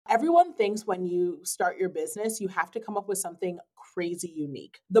Everyone thinks when you start your business, you have to come up with something crazy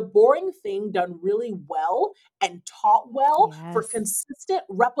unique. The boring thing done really well and taught well for Yes. consistent,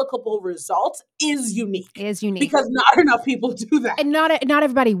 replicable results is unique. Is unique. Because not enough people do that. And not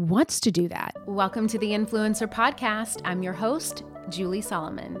everybody wants to do that. Welcome to the Influencer Podcast. I'm your host, Julie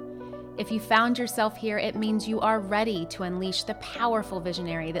Solomon. If you found yourself here, it means you are ready to unleash the powerful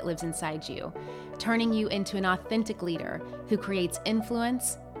visionary that lives inside you, turning you into an authentic leader who creates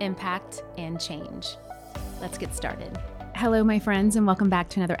influence, impact, and change. Let's get started. Hello, my friends, and welcome back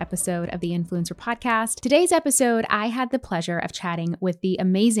to another episode of the Influencer Podcast. Today's episode, I had the pleasure of chatting with the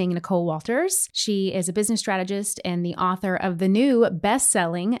amazing Nicole Walters. She is a business strategist and the author of the new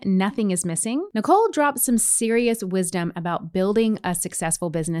best-selling Nothing is Missing. Nicole dropped some serious wisdom about building a successful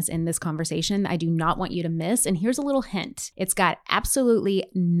business in this conversation that I do not want you to miss. And here's a little hint. It's got absolutely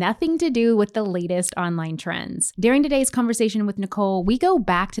nothing to do with the latest online trends. During today's conversation with Nicole, we go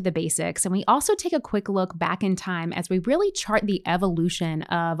back to the basics and we also take a quick look back in time as we really chart the evolution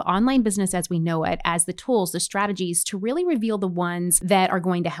of online business as we know it, as the tools, the strategies to really reveal the ones that are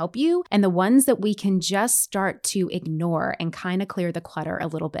going to help you and the ones that we can just start to ignore and kind of clear the clutter a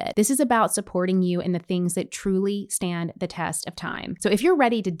little bit. This is about supporting you in the things that truly stand the test of time. So if you're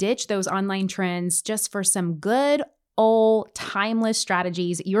ready to ditch those online trends just for some good old timeless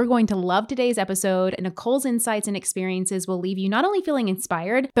strategies, you're going to love today's episode. Nicole's insights and experiences will leave you not only feeling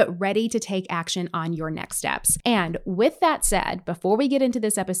inspired, but ready to take action on your next steps. And with that said, before we get into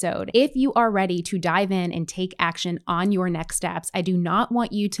this episode, if you are ready to dive in and take action on your next steps, I do not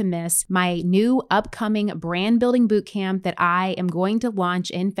want you to miss my new upcoming brand building bootcamp that I am going to launch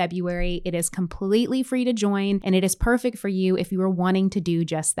in February. It is completely free to join, and it is perfect for you if you are wanting to do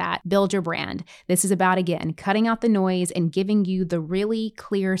just that. Build your brand. This is about, again, cutting out the noise and giving you the really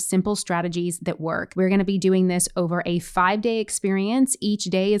clear, simple strategies that work. We're going to be doing this over a 5-day experience. Each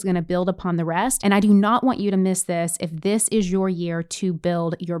day is going to build upon the rest. And I do not want you to miss this if this is your year to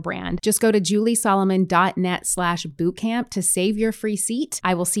build your brand. Just go to juliesolomon.net/bootcamp to save your free seat.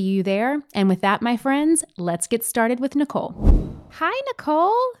 I will see you there. And with that, my friends, let's get started with Nicole. Hi,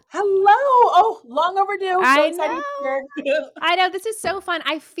 Nicole. Hello. Oh, long overdue. So excited to hear. I know. This is so fun.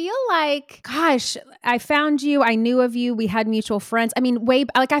 I feel like, gosh, I found you. I knew of you. We had mutual friends. I mean,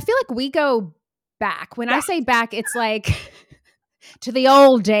 I feel like we go back. When I say back, it's like to the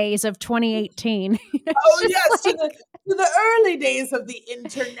old days of 2018. Oh, yes. To the early days of the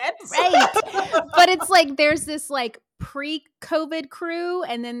internet. Right. But it's like, there's this like pre-COVID crew,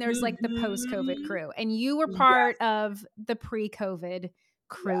 and then there's like the post-COVID crew. And you were part of the pre-COVID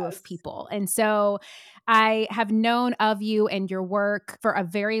crew of people. And so I have known of you and your work for a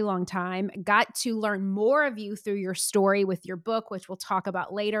very long time, got to learn more of you through your story with your book, which we'll talk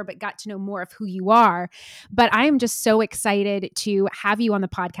about later, but got to know more of who you are. But I am just so excited to have you on the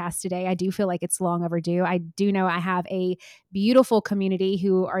podcast today. I do feel like it's long overdue. I do know I have a beautiful community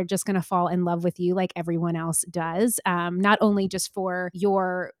who are just going to fall in love with you like everyone else does, not only just for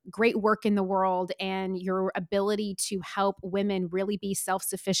your great work in the world and your ability to help women really be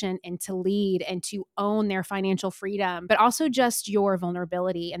self-sufficient and to lead and to own their financial freedom, but also just your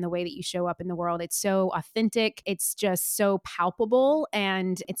vulnerability and the way that you show up in the world. It's so authentic. It's just so palpable,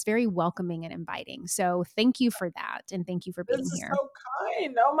 and it's very welcoming and inviting. So thank you for that. And thank you for being This is here. so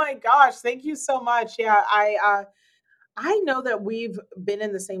kind. Oh my gosh. Thank you so much. Yeah, I know that we've been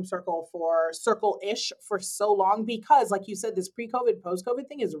in the same circle-ish for so long because, like you said, this pre-COVID, post-COVID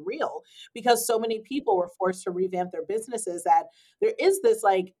thing is real because so many people were forced to revamp their businesses that there is this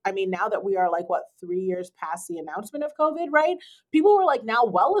now that we are 3 years past the announcement of COVID, right? People were now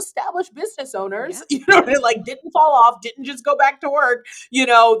well-established business owners, didn't fall off, didn't just go back to work,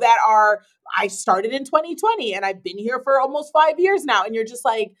 I started in 2020 and I've been here for almost 5 years now. And you're just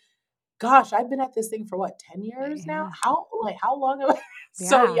like, gosh, I've been at this thing for 10 years now? How long have I?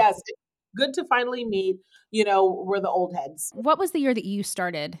 So yes, it's good to finally meet, we're the old heads. What was the year that you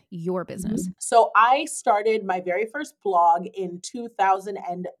started your business? So I started my very first blog in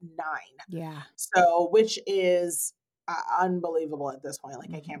 2009. Yeah. So, which is unbelievable at this point.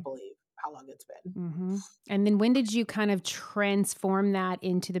 I can't believe how long it's been. Mm-hmm. And then when did you kind of transform that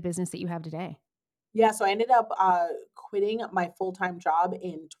into the business that you have today? Yeah, so I ended up quitting my full-time job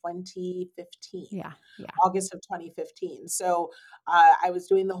in 2015. Yeah. August of 2015. So I was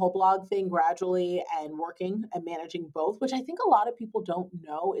doing the whole blog thing gradually and working and managing both, which I think a lot of people don't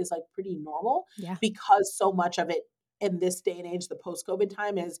know is pretty normal because so much of it in this day and age, the post-COVID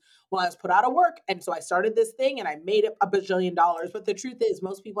time is, I was put out of work. And so I started this thing and I made it $1 bajillion. But the truth is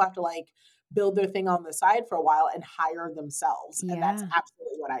most people have to build their thing on the side for a while and hire themselves. And that's Yeah.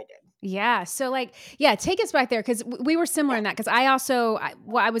 absolutely what I did. Yeah. So like, yeah, take us back there because we were similar in that. Because I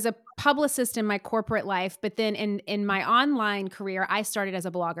was a publicist in my corporate life, but then in my online career, I started as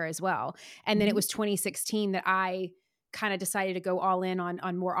a blogger as well. And then it Mhm. was 2016 that I kind of decided to go all in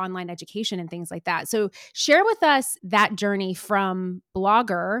on more online education and things like that. So share with us that journey from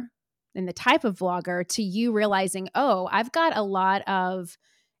blogger and the type of blogger to you realizing, oh, I've got a lot of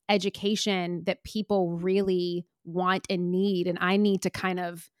education that people really want and need, and I need to kind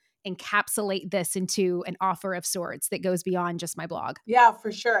of encapsulate this into an offer of sorts that goes beyond just my blog. Yeah,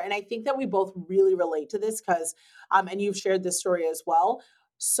 for sure. And I think that we both really relate to this because, and you've shared this story as well.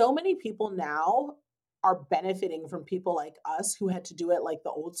 So many people now are benefiting from people like us who had to do it like the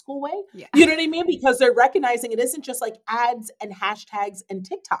old school way. Yeah. You know what I mean? Because they're recognizing it isn't just like ads and hashtags and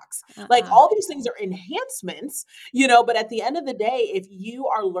TikToks. Like Uh-uh. all these things are enhancements, but at the end of the day, if you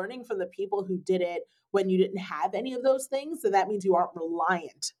are learning from the people who did it when you didn't have any of those things, then that means you aren't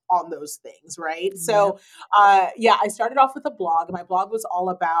reliant on those things, right? Yep. So yeah, I started off with a blog. My blog was all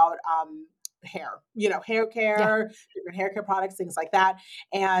about hair, hair Yeah. care, different hair care products, things like that.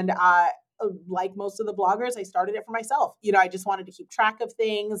 And like most of the bloggers, I started it for myself. I just wanted to keep track of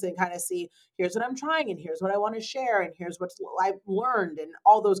things and kind of see here's what I'm trying and here's what I want to share and here's what I've learned and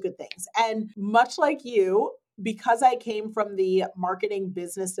all those good things. And much like you, because I came from the marketing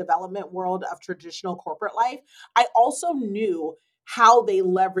business development world of traditional corporate life, I also knew how they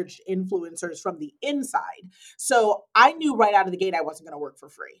leveraged influencers from the inside. So I knew right out of the gate I wasn't going to work for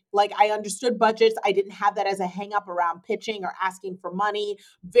free. Like I understood budgets. I didn't have that as a hang up around pitching or asking for money.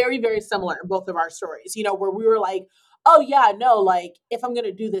 Very, very similar in both of our stories, where we were like, oh yeah, no, like if I'm going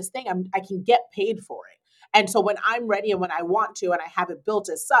to do this thing, I can get paid for it. And so when I'm ready and when I want to, and I have it built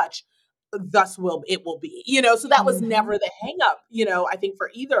as such, thus will it will be, so that was Mhm. never the hang up, I think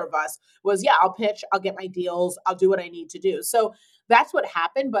for either of us was, yeah, I'll pitch, I'll get my deals, I'll do what I need to do. So that's what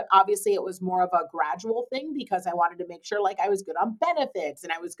happened. But obviously it was more of a gradual thing because I wanted to make sure like I was good on benefits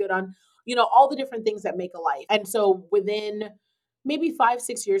and I was good on, all the different things that make a life. And so within maybe 5,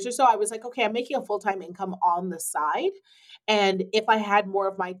 6 years or so, I was like, okay, I'm making a full-time income on the side. And if I had more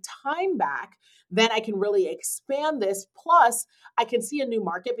of my time back, then I can really expand this. Plus, I can see a new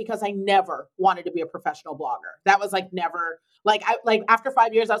market because I never wanted to be a professional blogger. That was like never like I like after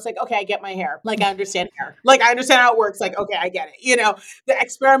 5 years, I was like, okay, I get my hair. Like I understand hair. Like I understand how it works. Like, okay, I get it. The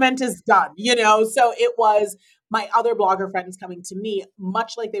experiment is done. So it was my other blogger friends coming to me,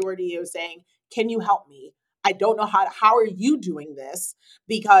 much like they were to you, saying, can you help me? I don't know how are you doing this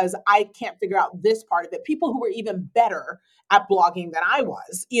because I can't figure out this part of it. People who were even better at blogging than I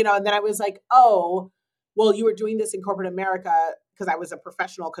was, and then I was like, oh, well, you were doing this in corporate America because I was a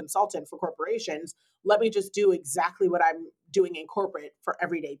professional consultant for corporations. Let me just do exactly what I'm doing in corporate for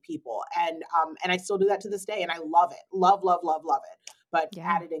everyday people. And I still do that to this day. And I love it. Love, love, love, love it. But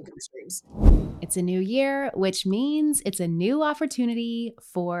Yeah. added income streams. It's a new year, which means it's a new opportunity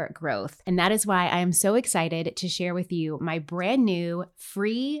for growth. And that is why I am so excited to share with you my brand new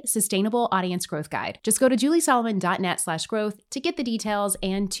free sustainable audience growth guide. Just go to juliesolomon.net/growth to get the details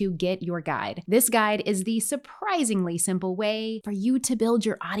and to get your guide. This guide is the surprisingly simple way for you to build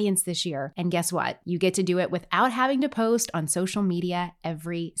your audience this year. And guess what? You get to do it without having to post on social media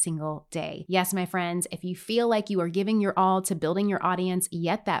every single day. Yes, my friends, if you feel like you are giving your all to building your audience,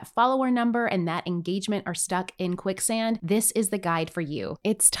 yet that follower number and that engagement are stuck in quicksand, this is the guide for you.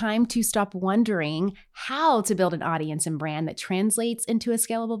 It's time to stop wondering how to build an audience and brand that translates into a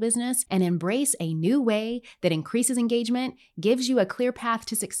scalable business and embrace a new way that increases engagement, gives you a clear path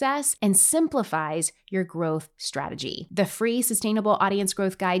to success, and simplifies your growth strategy. The free Sustainable Audience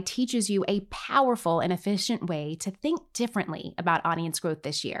Growth Guide teaches you a powerful and efficient way to think differently about audience growth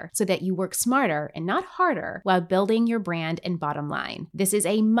this year so that you work smarter and not harder while building your brand and bottom line. This is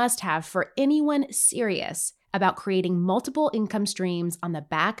a must-have for anyone serious about creating multiple income streams on the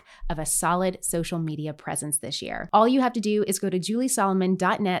back of a solid social media presence this year. All you have to do is go to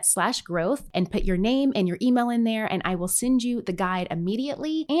juliesolomon.net/growth and put your name and your email in there, and I will send you the guide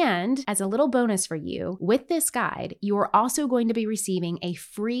immediately. And as a little bonus for you, with this guide, you are also going to be receiving a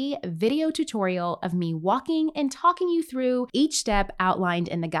free video tutorial of me walking and talking you through each step outlined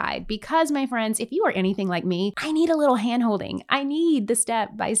in the guide. Because, my friends, if you are anything like me, I need a little hand-holding. I need the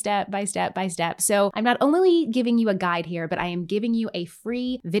step by step by step by step. So I'm not only giving you a guide here, but I am giving you a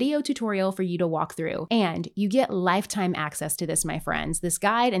free video tutorial for you to walk through. And you get lifetime access to this, my friends. This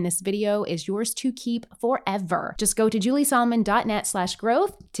guide and this video is yours to keep forever. Just go to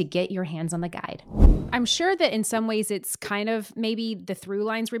juliesolomon.net/growth to get your hands on the guide. I'm sure that in some ways it's kind of maybe the through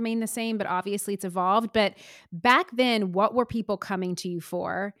lines remain the same, but obviously it's evolved. But back then, what were people coming to you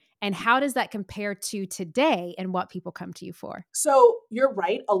for? And how does that compare to today and what people come to you for? So you're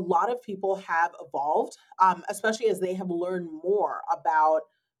right. A lot of people have evolved, especially as they have learned more about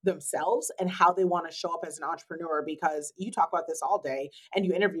themselves and how they want to show up as an entrepreneur. Because you talk about this all day and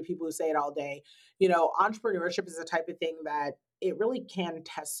you interview people who say it all day. Entrepreneurship is the type of thing that it really can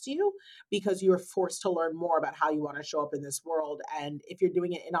test you because you're forced to learn more about how you want to show up in this world. And if you're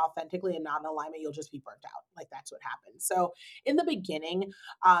doing it inauthentically and not in alignment, you'll just be burnt out. Like that's what happens. So in the beginning,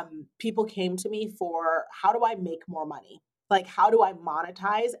 people came to me for how do I make more money? Like, how do I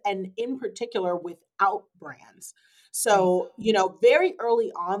monetize? And in particular, without brands. Right. So, very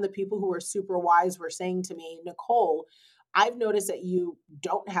early on, the people who were super wise were saying to me, Nicole, I've noticed that you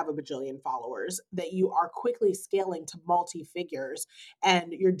don't have a bajillion followers, that you are quickly scaling to multi figures,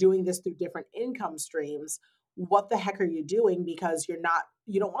 and you're doing this through different income streams. What the heck are you doing? Because you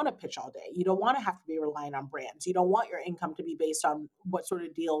don't want to pitch all day. You don't want to have to be relying on brands. You don't want your income to be based on what sort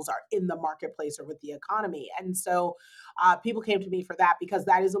of deals are in the marketplace or with the economy. And so people came to me for that because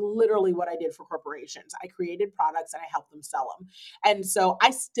that is literally what I did for corporations. I created products and I helped them sell them. And so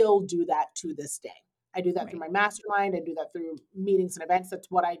I still do that to this day. I do that through Right. my mastermind. I do that through meetings and events.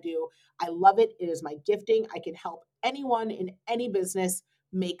 That's what I do. I love it. It is my gifting. I can help anyone in any business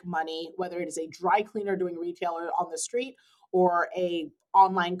make money, whether it is a dry cleaner doing retail or on the street or a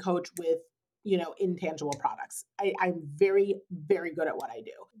online coach with intangible products. I'm very, very good at what I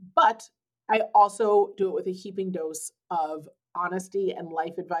do. But I also do it with a heaping dose of honesty and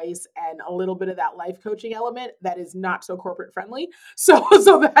life advice and a little bit of that life coaching element that is not so corporate friendly. So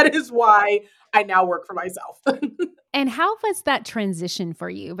that is why I now work for myself. And how was that transition for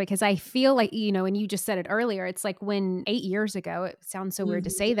you? Because I feel like, and you just said it earlier, it's like when 8 years ago, it sounds so weird to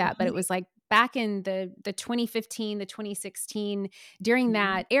say that, but it was like back in the 2015, the 2016, during Mhm.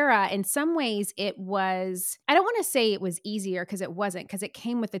 that era, in some ways it was, I don't want to say it was easier because it wasn't, because it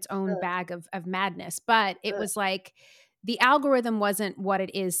came with its own Sure, bag of madness, but it sure. was like, the algorithm wasn't what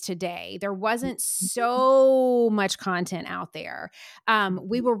it is today. There wasn't Mhm, so much content out there.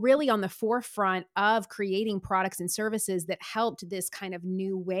 We mhm, were really on the forefront of creating products and services that helped this kind of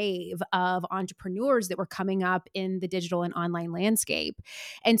new wave of entrepreneurs that were coming up in the digital and online landscape.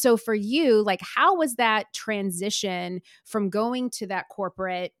 And so for you, like, how was that transition from going to that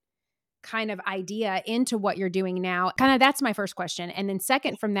corporate kind of idea into what you're doing now? Kind of that's my first question. And then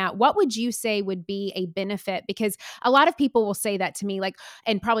second from that, what would you say would be a benefit? Because a lot of people will say that to me, like,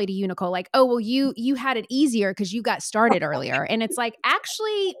 and probably to you, Nicole, like, oh, well, you had it easier because you got started earlier. And it's like,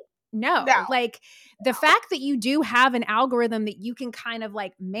 actually, no. Now, Like, the fact that you do have an algorithm that you can kind of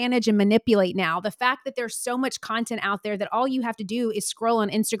like manage and manipulate now, the fact that there's so much content out there that all you have to do is scroll on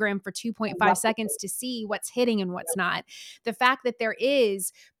Instagram for 2.5 seconds to see what's hitting and what's not. The fact that there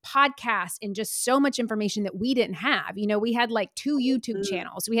is podcasts and just so much information that we didn't have. We had like two YouTube mm,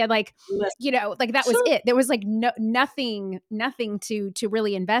 channels. We had like, listen, like that was sure. it. There was like nothing to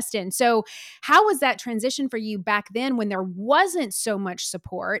really invest in. So how was that transition for you back then when there wasn't so much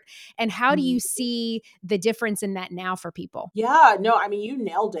support? And how do you see the difference in that now for people? Yeah, no, I mean, you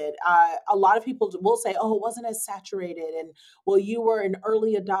nailed it. A lot of people will say, "Oh, it wasn't as saturated," and well, you were an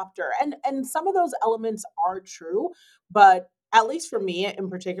early adopter, and some of those elements are true, but at least for me, in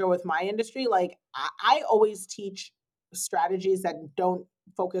particular, with my industry, like I always teach strategies that don't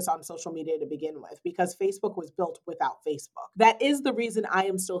focus on social media to begin with because Facebook was built without Facebook. That is the reason I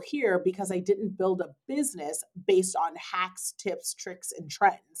am still here because I didn't build a business based on hacks, tips, tricks, and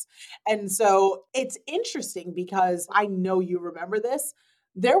trends. And so it's interesting because I know you remember this.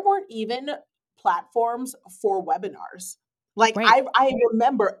 There weren't even platforms for webinars. Like Right. I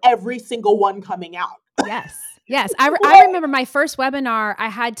remember every single one coming out. Yes. Yes. I Like, remember my first webinar, I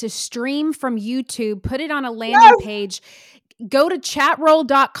had to stream from YouTube, put it on a landing yes, page, go to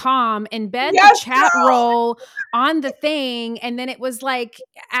chatroll.com, embed the yes, chat girl. roll on the thing. And then it was like,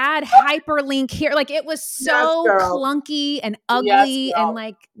 add hyperlink here. Like, it was Yes, so girl. clunky and Yes, ugly. And girl.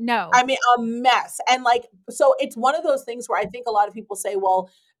 like, no. I mean, a mess. And like, so it's one of those things where I think a lot of people say, well,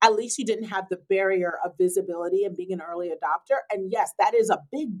 at least you didn't have the barrier of visibility and being an early adopter. And yes, that is a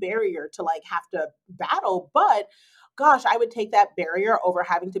big barrier to like have to battle. But gosh, I would take that barrier over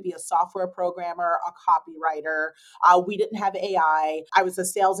having to be a software programmer, a copywriter. We didn't have AI. I was a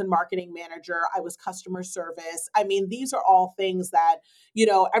sales and marketing manager. I was customer service. I mean, these are all things that,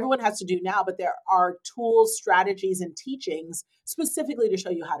 everyone has to do now, but there are tools, strategies, and teachings specifically to show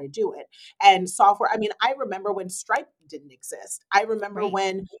you how to do it. And software, I mean, I remember when Stripe didn't exist. I remember Right.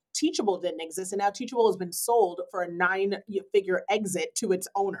 when Teachable didn't exist. And now Teachable has been sold for a nine figure exit to its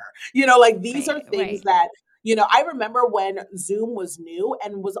owner. Like these are Right. things Right. that I remember when Zoom was new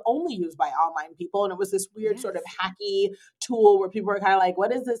and was only used by online people. And it was this weird sort of Yes. hacky tool where people were kind of like,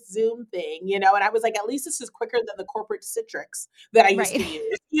 what is this Zoom thing? And I was like, at least this is quicker than the corporate Citrix that I used Right. to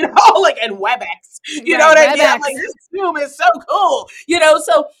use, like, and WebEx. You know Right. what I mean? I'm like, WebEx. this Zoom is so cool.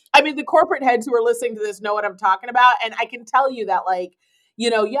 So, I mean, the corporate heads who are listening to this know what I'm talking about. And I can tell you that, like,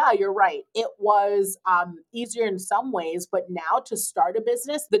 yeah, you're right. It was easier in some ways, but now to start a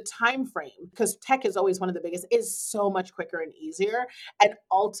business, the time frame, because tech is always one of the biggest, is so much quicker and easier. And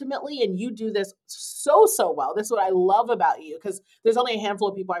ultimately, and you do this so well. This is what I love about you, because there's only a handful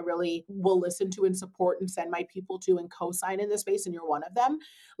of people I really will listen to and support and send my people to and co-sign in this space, and you're one of them.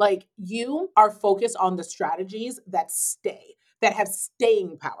 Like, you are focused on the strategies that stay, that have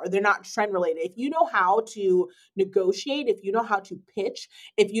staying power. They're not trend related. If you know how to negotiate, if you know how to pitch,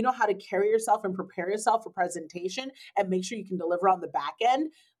 if you know how to carry yourself and prepare yourself for presentation and make sure you can deliver on the back end,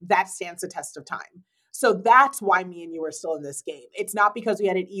 that stands the test of time. So that's why me and you are still in this game. It's not because we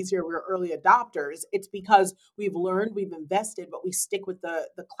had it easier, we were early adopters. It's because we've learned, we've invested, but we stick with the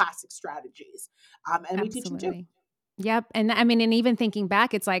classic strategies, and we teach them too. Absolutely. Yep. And I mean, and even thinking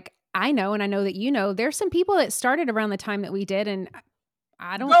back, it's like, I know, and I know that there's some people that started around the time that we did. And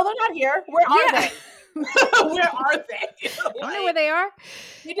I don't, Girl, they're not here. Where are yeah. they? Where are they? I don't know where Like, they are.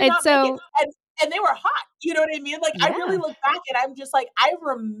 they did And not make it. so, And they were hot. You know what I mean? Like, I really yeah, look back and I'm just like, I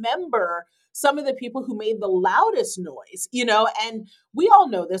remember some of the people who made the loudest noise, and we all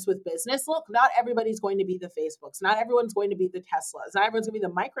know this with business. Look, not everybody's going to be the Facebooks, not everyone's going to be the Teslas, not everyone's going to be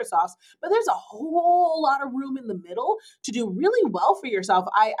the Microsofts, but there's a whole lot of room in the middle to do really well for yourself.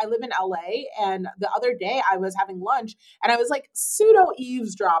 I live in LA, and the other day I was having lunch and I was like pseudo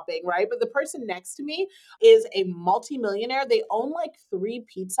eavesdropping, right? But the person next to me is a multimillionaire. They own like 3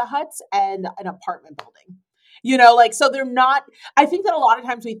 Pizza Huts and an apartment building. Like, so they're not, I think that a lot of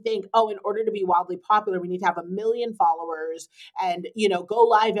times we think, oh, in order to be wildly popular, we need to have 1 million followers and, go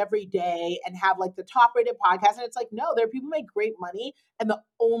live every day and have like the top rated podcast. And it's like, no, there are people who make great money. And the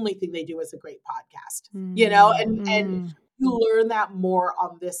only thing they do is a great podcast, and mm-hmm. you learn that more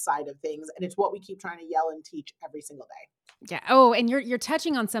on this side of things. And it's what we keep trying to yell and teach every single day. Yeah. Oh, and you're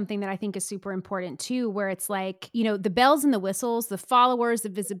touching on something that I think is super important too, where it's like, the bells and the whistles, the followers, the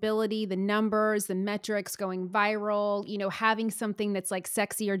visibility, the numbers, the metrics going viral, having something that's like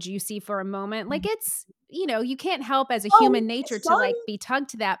sexy or juicy for a moment. Like, it's, you can't help as a Oh, human nature it's to fun. like be tugged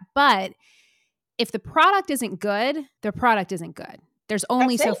to that. But if the product isn't good, the product isn't good. There's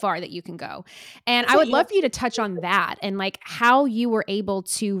only That's so it. far that you can go. And That's I it. would You love have for you to touch on that and like how you were able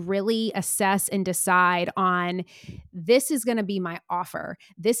to really assess and decide on, this is going to be my offer.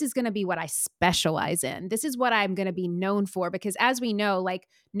 This is going to be what I specialize in. This is what I'm going to be known for. Because as we know, like,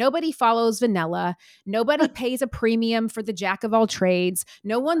 nobody follows vanilla. Nobody pays a premium for the jack of all trades.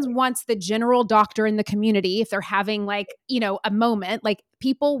 No one wants the general doctor in the community if they're having like, a moment. Like,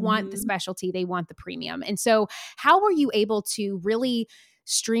 people want the Mhm. specialty, they want the premium. And so, how were you able to really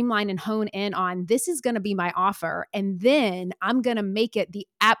streamline and hone in on, this is going to be my offer, and then I'm going to make it the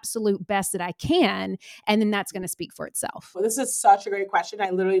absolute best that I can, and then that's going to speak for itself? Well, this is such a great question. I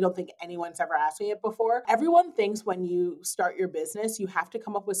literally don't think anyone's ever asked me it before. Everyone thinks when you start your business, you have to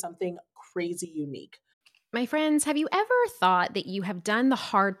come up with something crazy unique. My friends, have you ever thought that you have done the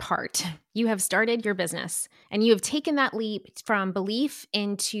hard part? You have started your business and you have taken that leap from belief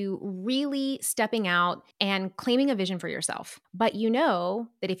into really stepping out and claiming a vision for yourself. But you know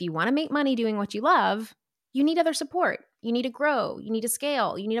that if you want to make money doing what you love, you need other support. You need to grow. You need to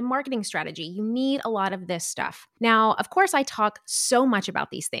scale. You need a marketing strategy. You need a lot of this stuff. Now, of course, I talk so much about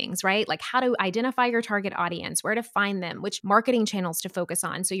these things, right? Like how to identify your target audience, where to find them, which marketing channels to focus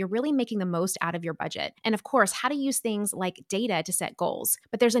on. So you're really making the most out of your budget. And of course, how to use things like data to set goals.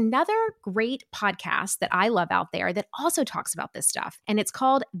 But there's another great podcast that I love out there that also talks about this stuff. And it's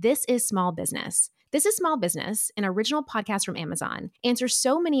called This is Small Business. This is Small Business, an original podcast from Amazon, answers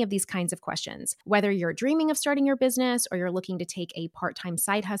so many of these kinds of questions. Whether you're dreaming of starting your business or you're looking to take a part-time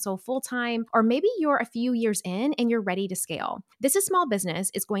side hustle full-time, or maybe you're a few years in and you're ready to scale. This is Small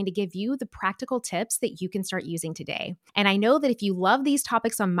Business is going to give you the practical tips that you can start using today. And I know that if you love these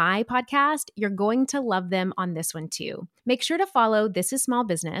topics on my podcast, you're going to love them on this one too. Make sure to follow This is Small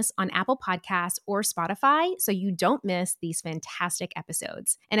Business on Apple Podcasts or Spotify so you don't miss these fantastic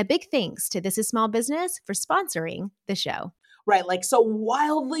episodes. And a big thanks to This is Small Business for sponsoring the show. Right. Like, so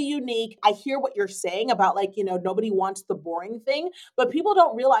wildly unique. I hear what you're saying about, like, nobody wants the boring thing, but people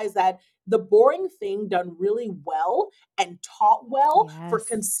don't realize that the boring thing done really well and taught well for Yes.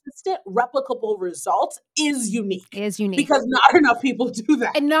 consistent, replicable results is unique, Is unique. because not enough people do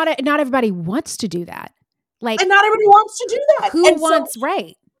that. And not everybody wants to do that. And Like, not everybody wants to do that. who And so wants,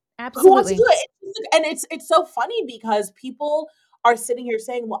 right? who wants to do Absolutely. it? And it's so funny because people are sitting here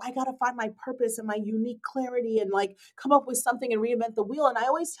saying, "Well, I gotta find my purpose and my unique clarity and, like, come up with something and reinvent the wheel," and I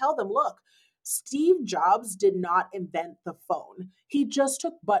always tell them, "Look, Steve Jobs did not invent the phone. He just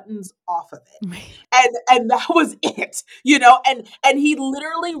took buttons off of it, Right. and that was it, and he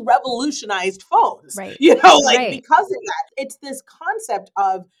literally revolutionized phones, Right. like, Right. because of that. It's this concept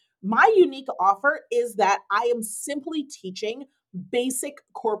of my unique offer is that I am simply teaching basic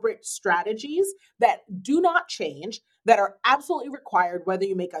corporate strategies that do not change, that are absolutely required, whether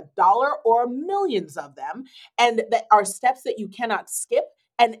you make a dollar or millions of them, and that are steps that you cannot skip.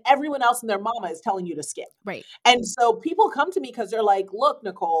 And everyone else and their mama is telling you to skip. Right. And so people come to me because they're like, look,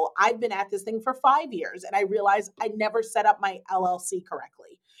 Nicole, I've been at this thing for 5 years and I realized I never set up my LLC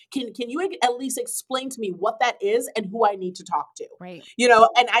correctly. Can you at least explain to me what that is and who I need to talk to? Right.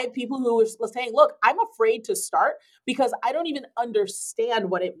 And I have people who are saying, look, I'm afraid to start because I don't even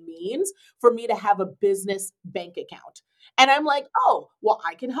understand what it means for me to have a business bank account. And I'm like, oh, well,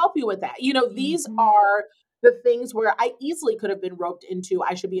 I can help you with that. These Mhm. are the things where I easily could have been roped into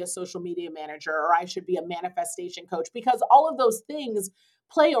I should be a social media manager or I should be a manifestation coach because all of those things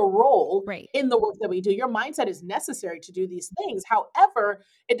play a role Right. in the work that we do. Your mindset is necessary to do these things. However,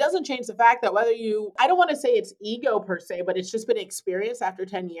 it doesn't change the fact that I don't want to say it's ego per se, but it's just been experience after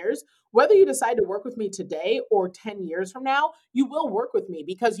 10 years. Whether you decide to work with me today or 10 years from now, you will work with me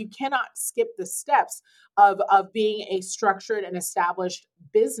because you cannot skip the steps of being a structured and established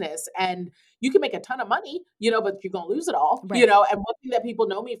business. And you can make a ton of money, but you're going to lose it all, Right. and one thing that people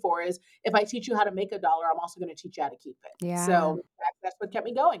know me for is if I teach you how to make a dollar, I'm also going to teach you how to keep it. Yeah. So that's what kept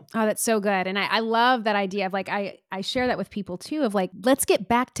me going. Oh, that's so good. And I love that idea of like, I share that with people too of like, let's get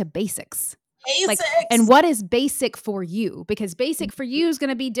back to basics. Like, and Basics. what is basic for you? Because basic for you is going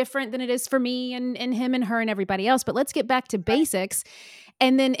to be different than it is for me and him and her and everybody else. But let's get back to basics.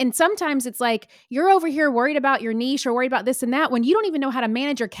 And sometimes it's like you're over here worried about your niche or worried about this and that when you don't even know how to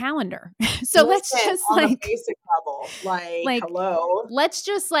manage your calendar. So let's Listen, just on a basic level, like, like hello. let's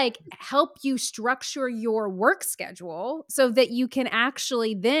just like help you structure your work schedule so that you can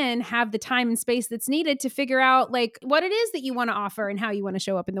actually then have the time and space that's needed to figure out like what it is that you want to offer and how you want to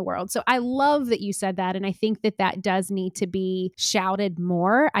show up in the world. So I love that you said that. And I think that that does need to be shouted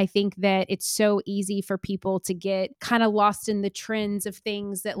more. I think that it's so easy for people to get kind of lost in the trends of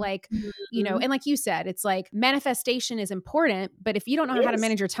things that like, Mhm. and like you said, it's like manifestation is important, but if you don't It know how to is.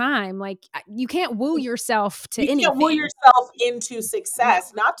 manage your time, like you can't woo yourself to You can't will anything. yourself into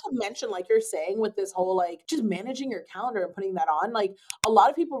success, No. not to mention, like you're saying, with this whole, like, just managing your calendar and putting that on, like, a lot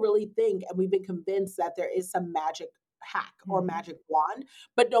of people really think, and we've been convinced that there is some magic hack or Mhm. magic wand,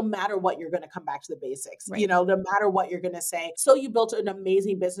 but no matter what, you're gonna come back to the basics, Right. no matter what you're gonna say. So you built an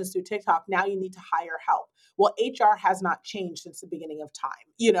amazing business through TikTok, now you need to hire help. Well, HR has not changed since the beginning of time,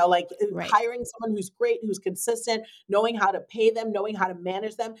 like, Right. hiring someone who's great, who's consistent, knowing how to pay them, knowing how to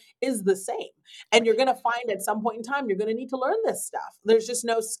manage them is the same. And you're Right. going to find at some point in time, you're going to need to learn this stuff. There's just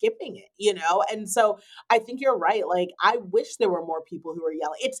no skipping it, And so I think you're right. Like, I wish there were more people who are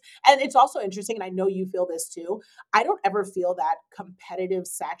yelling. And it's also interesting. And I know you feel this too. I don't ever feel that competitive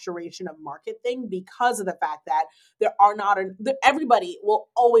saturation of market thing because of the fact that there are not, everybody will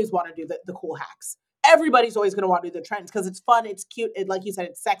always want to do the cool hacks. Everybody's always going to want to do the trends because it's fun, it's cute, and like you said,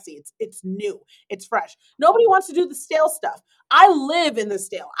 it's sexy, it's new, it's fresh. Nobody wants to do the stale stuff. I live in the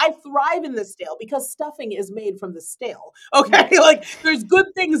stale. I thrive in the stale because stuffing is made from the stale. Okay. Right. Like there's good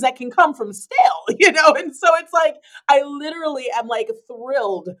things that can come from stale, And so it's like I literally am like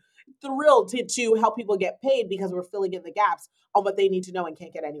thrilled to help people get paid because we're filling in the gaps on what they need to know and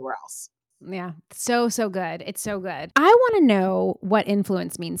can't get anywhere else. Yeah. So, so good. It's so good. I want to know what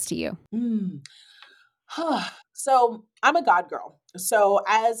influence means to you. Mm. So I'm a God girl. So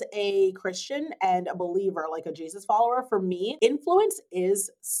as a Christian and a believer, like a Jesus follower, for me, influence is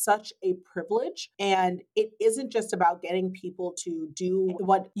such a privilege. And it isn't just about getting people to do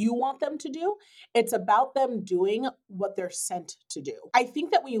what you want them to do. It's about them doing what they're sent to do. I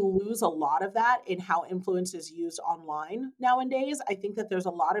think that we lose a lot of that in how influence is used online nowadays. I think that there's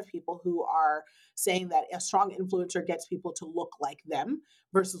a lot of people who are saying that a strong influencer gets people to look like them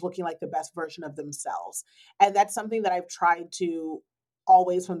versus looking like the best version of themselves. And that's something that I've tried to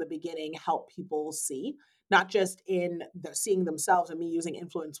always from the beginning help people see, not just in the seeing themselves and me using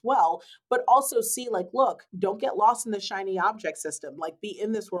influence well, but also see like, look, don't get lost in the shiny object system. Like be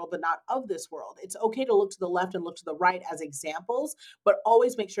in this world, but not of this world. It's okay to look to the left and look to the right as examples, but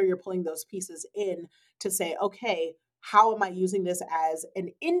always make sure you're pulling those pieces in to say, okay, how am I using this as an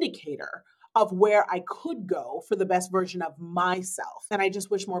indicator of where I could go for the best version of myself. And I just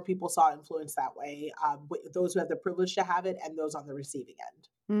wish more people saw influence that way, those who have the privilege to have it and those on the receiving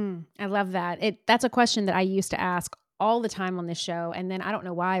end. I love that. That's a question that I used to ask all the time on this show, and then I don't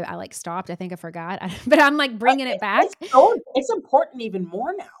know why I, like, stopped. I think I forgot, but I'm, like, bringing it It's back. so it's important even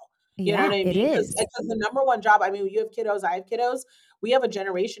more now. You know what Yeah, I it mean? is. Because the number one job, I mean, you have kiddos, I have kiddos. We have a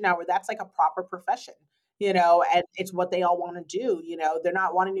generation now where that's like a proper profession, and it's what they all wanna do, They're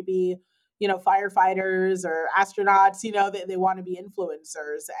not wanting to be, firefighters or astronauts, they wanna be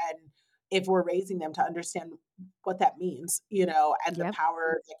influencers, and if we're raising them to understand what that means, and the Yep.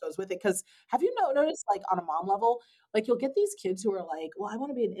 power that goes with it. Because have you noticed, like, on a mom level, like, you'll get these kids who are like, "Well, I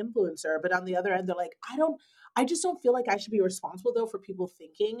wanna be an influencer," but on the other end, they're like, I just don't feel like I should be responsible though for people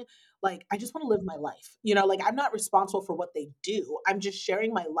thinking like I just want to live my life. Like I'm not responsible for what they do. I'm just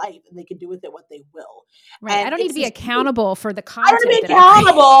sharing my life and they can do with it what they will. Right. I And don't need to it's be this accountable for the I don't content want to that be I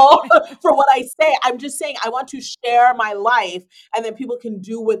create. accountable for what I say. I'm just saying I want to share my life and then people can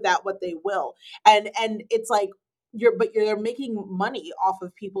do with that what they will. And it's like you're making money off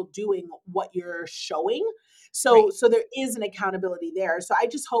of people doing what you're showing. So Right. so there is an accountability there. So I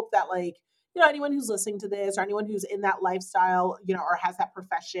just hope that like anyone who's listening to this or anyone who's in that lifestyle, or has that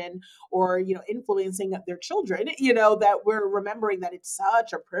profession or, influencing their children, that we're remembering that it's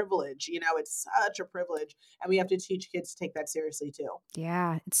such a privilege, it's such a privilege and we have to teach kids to take that seriously too.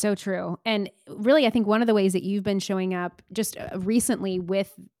 Yeah, it's so true. And really, I think one of the ways that you've been showing up just recently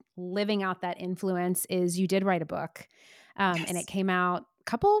with living out that influence is you did write a book, and it Yes. came out a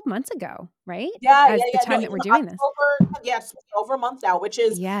couple months ago, right? Yeah, As yeah, the yeah. No, time that in we're doing this. October, yes, over a month now, which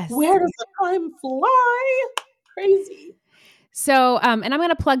is Yes. where does the time fly? Crazy. So, and I'm going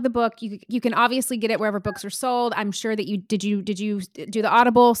to plug the book. You can obviously get it wherever books are sold. I'm sure that you do the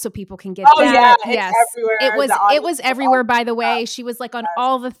Audible so people can get Oh yeah, that. it's Yes, it everywhere. The was it audio was book, all everywhere. the By the stuff. way, she was like on Yes.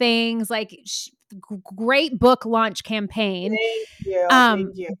 all the things. Like great book launch campaign. Thank you.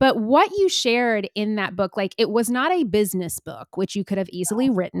 Thank you. But what you shared in that book, like it was not a business book, which you could have easily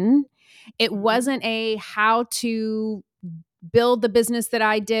written. It Mhm. wasn't a how to build the business that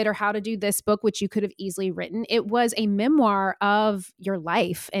I did or how to do this book, which you could have easily written. It was a memoir of your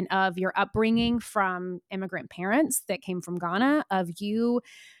life and of your upbringing from immigrant parents that came from Ghana, of you.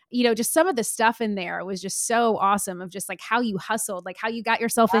 Just some of the stuff in there was just so awesome of just like how you hustled, like how you got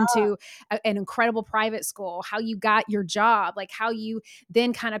yourself Yeah. into an incredible private school, how you got your job, like how you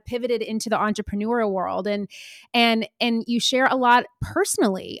then kind of pivoted into the entrepreneurial world. And you share a lot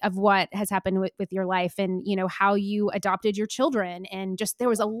personally of what has happened with your life and how you adopted your children and just there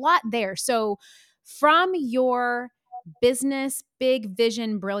was a lot there. So from your business big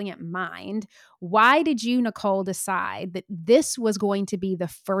vision brilliant mind, why did you, Nicole, decide that this was going to be the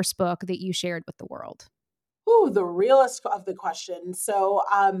first book that you shared with the world? Ooh, the realest of the questions. So,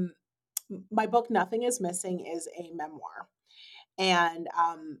 my book "Nothing Is Missing" is a memoir, and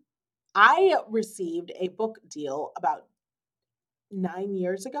I received a book deal about 9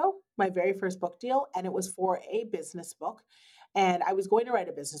 years ago, my very first book deal, and it was for a business book. And I was going to write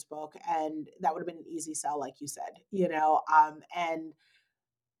a business book, and that would have been an easy sell, like you said, and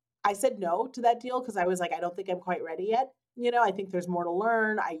I said no to that deal because I was like, I don't think I'm quite ready yet. I think there's more to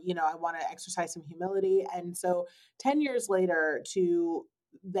learn. I want to exercise some humility. And so 10 years later to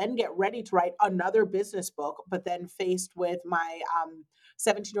then get ready to write another business book, but then faced with my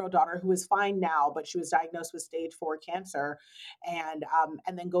 17-year-old daughter who is fine now, but she was diagnosed with stage 4 cancer and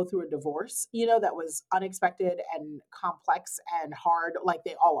then go through a divorce, that was unexpected and complex and hard, like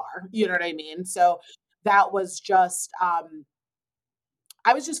they all are, you know what I mean? So that was just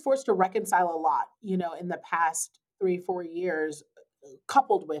I was just forced to reconcile a lot, in the past 3, 4 years,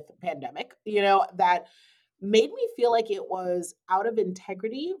 coupled with pandemic, that made me feel like it was out of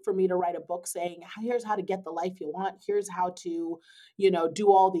integrity for me to write a book saying, "Here's how to get the life you want. Here's how to,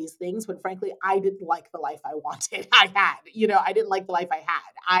 do all these things." When frankly, I didn't like the life I wanted. I had, I didn't like the life I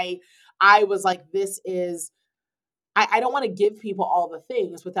had. I was like, this is I don't want to give people all the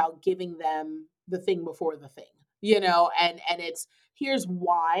things without giving them the thing before the thing, and it's here's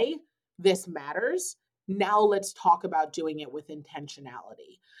why this matters. Now let's talk about doing it with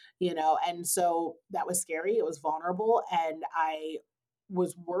intentionality, and so that was scary. It was vulnerable. And I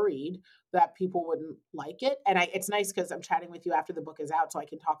was worried that people wouldn't like it. And it's nice because I'm chatting with you after the book is out, so I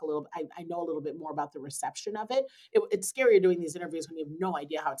can talk a little. I know a little bit more about the reception of it. It's scarier doing these interviews when you have no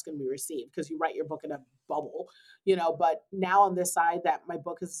idea how it's going to be received because you write your book in a bubble, But now on this side, that my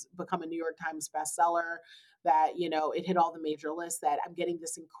book has become a New York Times bestseller, that it hit all the major lists, that I'm getting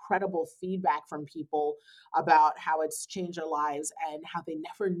this incredible feedback from people about how it's changed their lives and how they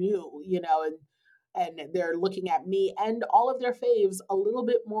never knew, and and they're looking at me and all of their faves a little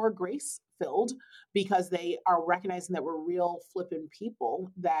bit more grace filled because they are recognizing that we're real flippin'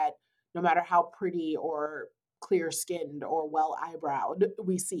 people, that no matter how pretty or clear skinned or well eyebrowed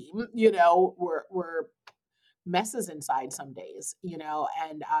we seem, we're messes inside some days,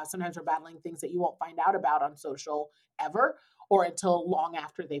 and sometimes we're battling things that you won't find out about on social ever or until long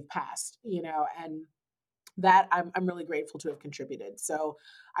after they've passed, and that I'm really grateful to have contributed. So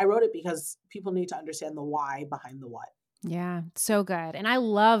I wrote it because people need to understand the why behind the what. Yeah, so good. And I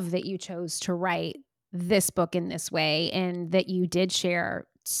love that you chose to write this book in this way and that you did share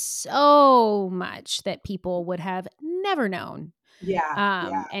so much that people would have never known. Yeah,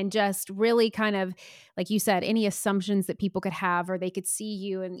 yeah. And just really kind of, like you said, any assumptions that people could have, or they could see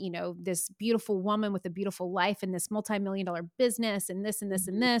you and, this beautiful woman with a beautiful life and this multi-million dollar business and this and this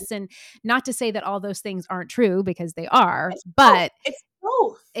and Mhm. this. And not to say that all those things aren't true because they are, It's both. but It's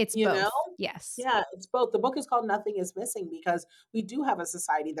both, it's you know? both. Yes. Yeah, it's both. The book is called Nothing is Missing because we do have a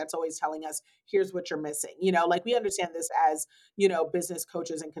society that's always telling us, here's what you're missing. Like we understand this as, business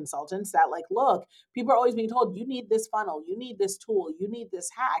coaches and consultants that like, look, people are always being told you need this funnel, you need this tool, you need this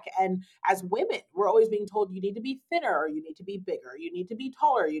hack. And as women, we're always being told you need to be thinner or you need to be bigger, you need to be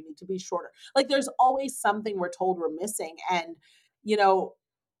taller, you need to be shorter. Like there's always something we're told we're missing. And, you know,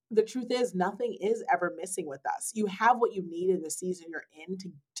 the truth is nothing is ever missing with us. You have what you need in the season you're in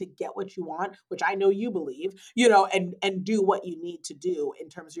to get what you want, which I know you believe, and do what you need to do in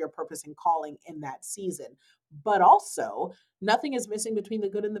terms of your purpose and calling in that season. But also, nothing is missing between the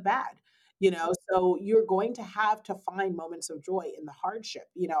good and the bad. So you're going to have to find moments of joy in the hardship.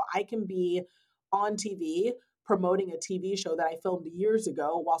 I can be on TV promoting a TV show that I filmed years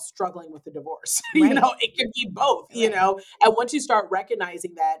ago while struggling with the divorce. Right. It can be both, Right. and once you start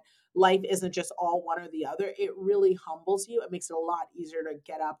recognizing that life isn't just all one or the other, it really humbles you. It makes it a lot easier to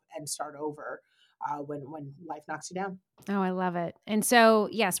get up and start over when life knocks you down. Oh, I love it. And so,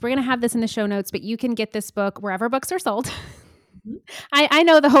 yes, we're going to have this in the show notes, but you can get this book wherever books are sold. Mhm. I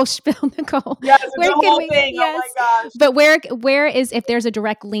know the whole spiel, Nicole. Yes, it's Where a can whole we? thing. Oh my Yes, gosh. but where is, if there's a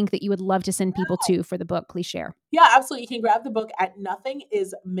direct link that you would love to send people to for the book, please share. Yeah, absolutely. You can grab the book at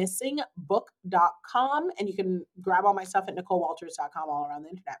nothingismissingbook.com and you can grab all my stuff at NicoleWalters.com all around the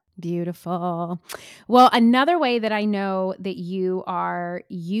internet. Beautiful. Well, another way that I know that you are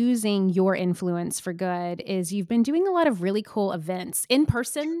using your influence for good is you've been doing a lot of really cool events in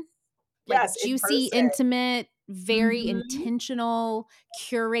person, like Yes, in juicy, person. intimate, very Mhm. intentional,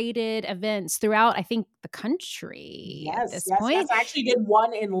 curated events throughout, I think, the country at Yes, this yes, yes. point. I actually did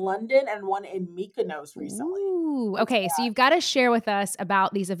one in London and one in Mykonos recently. Ooh, So okay. So you've got to share with us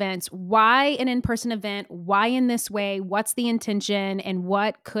about these events. Why an in person event? Why in this way? What's the intention? And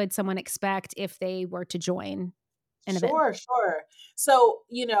what could someone expect if they were to join an event? sure, sure. So,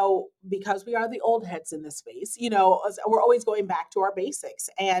 because we are the old heads in this space, we're always going back to our basics.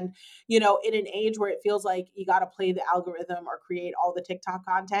 And, in an age where it feels like you got to play the algorithm or create all the TikTok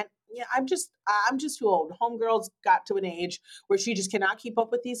content, yeah, I'm just too old. Homegirls got to an age where she just cannot keep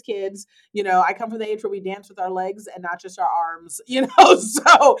up with these kids. I come from the age where we dance with our legs and not just our arms,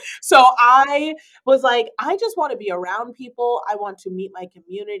 so I was like, I just want to be around people. I want to meet my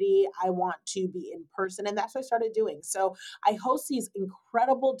community. I want to be in person. And that's what I started doing. So I host these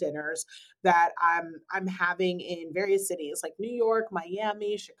incredible dinners that I'm having in various cities like New York,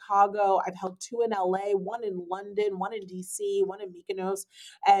 Miami, Chicago. I've held two in LA, one in London, one in DC, one in Mykonos.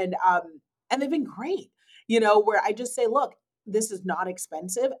 And they've been great, where I just say, look, this is not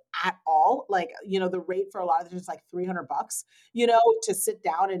expensive at all. Like, the rate for a lot of this is like $300 to sit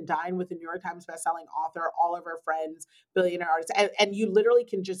down and dine with a New York Times bestselling author, all of her friends, billionaire artists. And you literally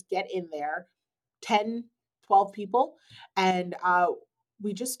can just get in there, 10, 12 people, and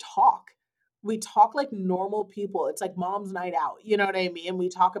we just talk. We talk like normal people. It's like mom's night out. You know what I mean? We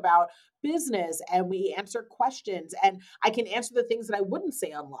talk about business and we answer questions. And I can answer the things that I wouldn't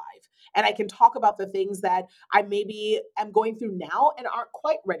say on live. And I can talk about the things that I maybe am going through now and aren't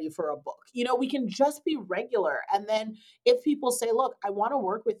quite ready for a book. We can just be regular. And then if people say, look, I want to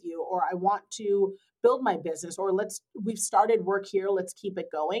work with you or I want to build my business or we've started work here, let's keep it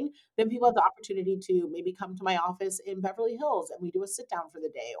going, then people have the opportunity to maybe come to my office in Beverly Hills and we do a sit down for the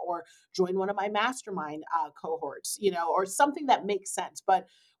day or join one of my mastermind cohorts, or something that makes sense. But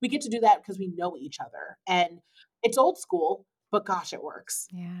we get to do that because we know each other. And it's old school, but gosh, it works.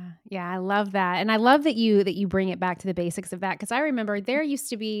 Yeah. Yeah. I love that. And I love that you bring it back to the basics of that. Cause I remember there used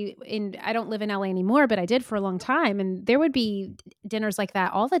to be I don't live in LA anymore, but I did for a long time. And there would be dinners like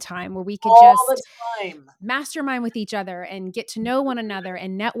that all the time where we could All the just time. mastermind with each other and get to know one another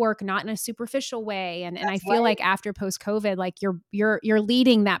and network not in a superficial way. And I That's feel right. like after post COVID, like you're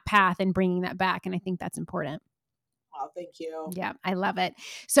leading that path and bringing that back. And I think that's important. Oh, thank you. Yeah. I love it.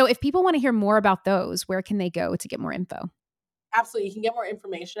 So if people want to hear more about those, where can they go to get more info? Absolutely. You can get more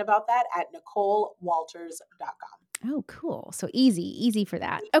information about that at NicoleWalters.com. Oh, cool. So easy for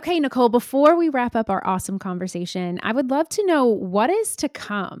that. Okay, Nicole, before we wrap up our awesome conversation, I would love to know what is to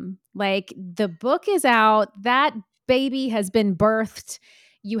come. Like the book is out, that baby has been birthed.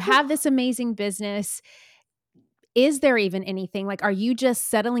 You have this amazing business. Is there even anything like, are you just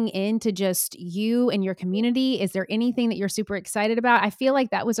settling into just you and your community? Is there anything that you're super excited about? I feel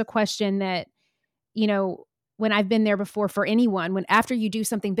like that was a question that, you know, when I've been there before for anyone, when after you do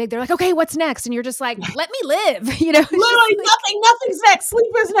something big, they're like, okay, what's next? And you're just like, let me live. It's just Literally like, nothing's next.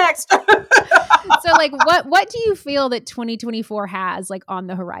 Sleep is next. so like, what do you feel that 2024 has like on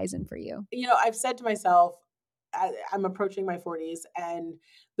the horizon for you? I've said to myself, I'm approaching my 40s, and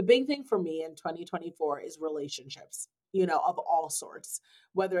the big thing for me in 2024 is relationships, of all sorts,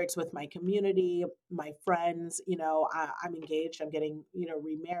 whether it's with my community, my friends. I'm engaged, I'm getting,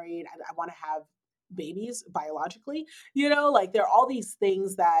 remarried, and I want to have babies biologically, like there are all these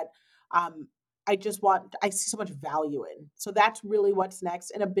things that um, I see so much value in. So that's really what's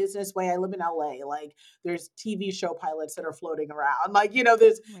next in a business way. I live in LA. Like there's TV show pilots that are floating around. Like,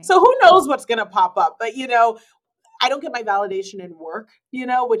 there's, Right. so who knows what's going to pop up, but I don't get my validation in work,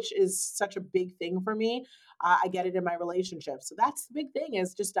 which is such a big thing for me. I get it in my relationships. So that's the big thing,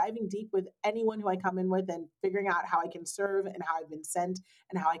 is just diving deep with anyone who I come in with and figuring out how I can serve and how I've been sent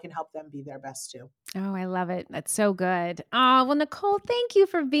and how I can help them be their best too. Oh, I love it. That's so good. Oh, well, Nicole, thank you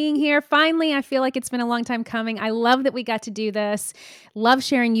for being here. Finally, I feel like it's been a long time coming. I love that we got to do this. Love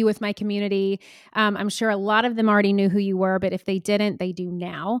sharing you with my community. I'm sure a lot of them already knew who you were, but if they didn't, they do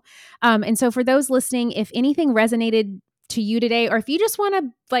now. And so for those listening, if anything resonated to you today, or if you just want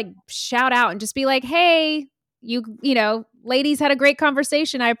to like shout out and just be like, hey, ladies had a great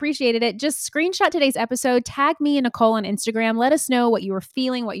conversation. I appreciated it. Just screenshot today's episode, tag me and Nicole on Instagram. Let us know what you were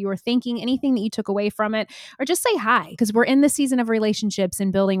feeling, what you were thinking, anything that you took away from it, or just say hi, because we're in the season of relationships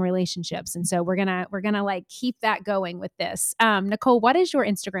and building relationships. And so we're gonna like keep that going with this. Nicole, what is your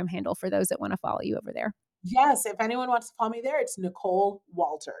Instagram handle for those that want to follow you over there? Yes, if anyone wants to follow me there, it's Nicole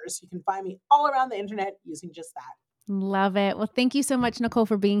Walters. You can find me all around the internet using just that. Love it. Well, thank you so much, Nicole,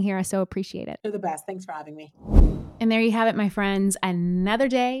 for being here. I so appreciate it. You're the best. Thanks for having me. And there you have it, my friends. Another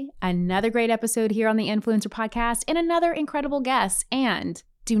day, another great episode here on the Influencer Podcast, and another incredible guest. And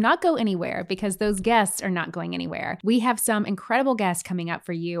do not go anywhere, because those guests are not going anywhere. We have some incredible guests coming up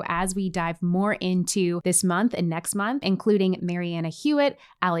for you as we dive more into this month and next month, including Mariana Hewitt,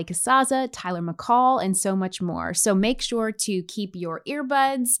 Ali Casaza, Tyler McCall, and so much more. So make sure to keep your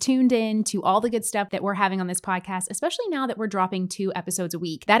earbuds tuned in to all the good stuff that we're having on this podcast, especially now that we're dropping 2 episodes a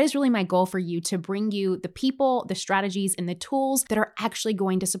week. That is really my goal for you, to bring you the people, the strategies, and the tools that are actually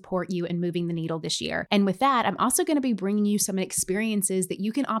going to support you in moving the needle this year. And with that, I'm also going to be bringing you some experiences that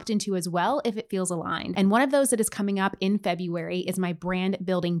you can opt into as well if it feels aligned. And one of those that is coming up in February is my brand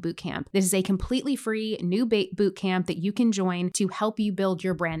building bootcamp. This is a completely free new bootcamp that you can join to help you build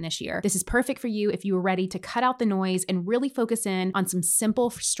your brand this year. This is perfect for you if you are ready to cut out the noise and really focus in on some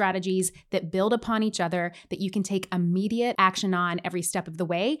simple strategies that build upon each other that you can take immediate action on every step of the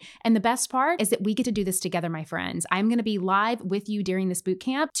way. And the best part is that we get to do this together, my friends. I'm going to be live with you during this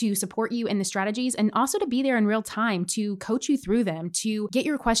bootcamp to support you in the strategies, and also to be there in real time to coach you through them, to get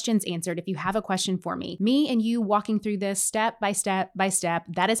your questions answered if you have a question for me. Me and you walking through this step by step by step.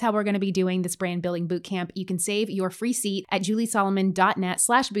 That is how we're going to be doing this brand building bootcamp. You can save your free seat at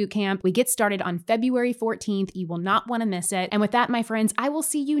juliesolomon.net/bootcamp. We get started on February 14th. You will not want to miss it. And with that, my friends, I will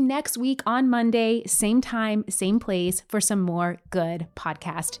see you next week on Monday, same time, same place, for some more good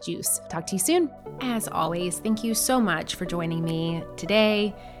podcast juice. Talk to you soon. As always, thank you so much for joining me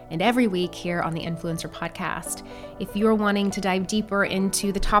today and every week here on the Influencer Podcast. If you're wanting to dive deeper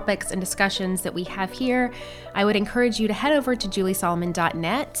into the topics and discussions that we have here, I would encourage you to head over to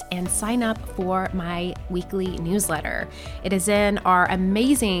juliesolomon.net and sign up for my weekly newsletter. It is in our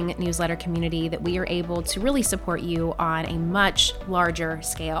amazing newsletter community that we are able to really support you on a much larger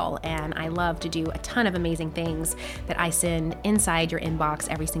scale. And I love to do a ton of amazing things that I send inside your inbox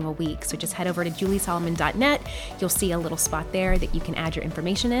every single week. So just head over to juliesolomon.net. You'll see a little spot there that you can add your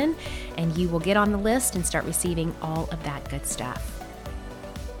information in, and you will get on the list and start receiving all of that good stuff.